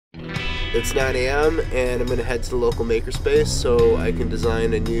It's 9 a.m. and I'm going to head to the local makerspace so I can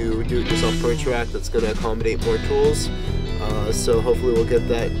design a new do-it-yourself perch rack that's going to accommodate more tools. So hopefully we'll get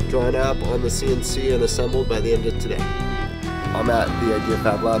that drawn up on the CNC and assembled by the end of today. I'm at the Idea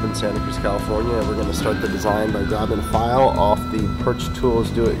Fab Lab in Santa Cruz, California, and we're going to start the design by grabbing a file off the Perch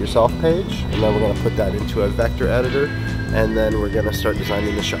Tools Do-It-Yourself page, and then we're going to put that into a vector editor, and then we're going to start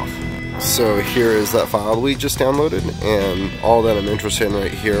designing the shelf. So here is that file we just downloaded, and all that I'm interested in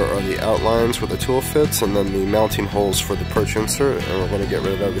right here are the outlines where the tool fits and then the mounting holes for the perch insert, and we're going to get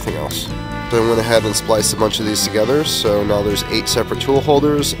rid of everything else. So I went ahead and spliced a bunch of these together, so now there's 8 separate tool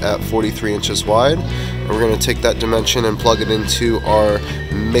holders at 43 inches wide. And we're going to take that dimension and plug it into our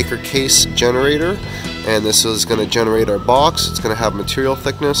maker case generator, and this is going to generate our box. It's going to have material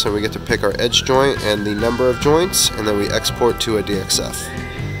thickness, and we get to pick our edge joint and the number of joints, and then we export to a DXF.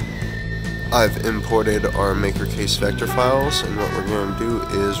 I've imported our maker case vector files, and what we're going to do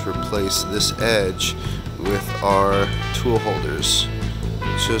is replace this edge with our tool holders,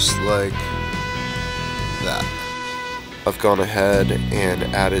 just like that. I've gone ahead and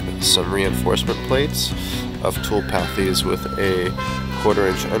added some reinforcement plates. I've tool pathed these with a 1/4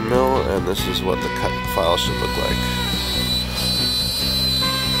 inch end mill, and this is what the cut file should look like.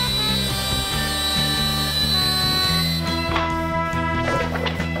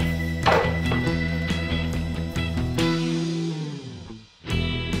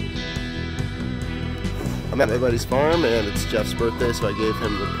 I'm at my buddy's farm, and it's Jeff's birthday, so I gave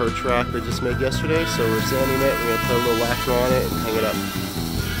him the perch rack I just made yesterday. So we're sanding it, we're going to put a little lacquer on it and hang it up.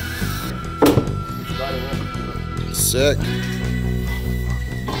 Sick.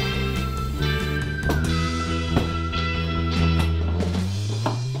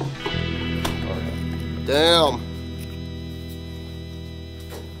 Damn.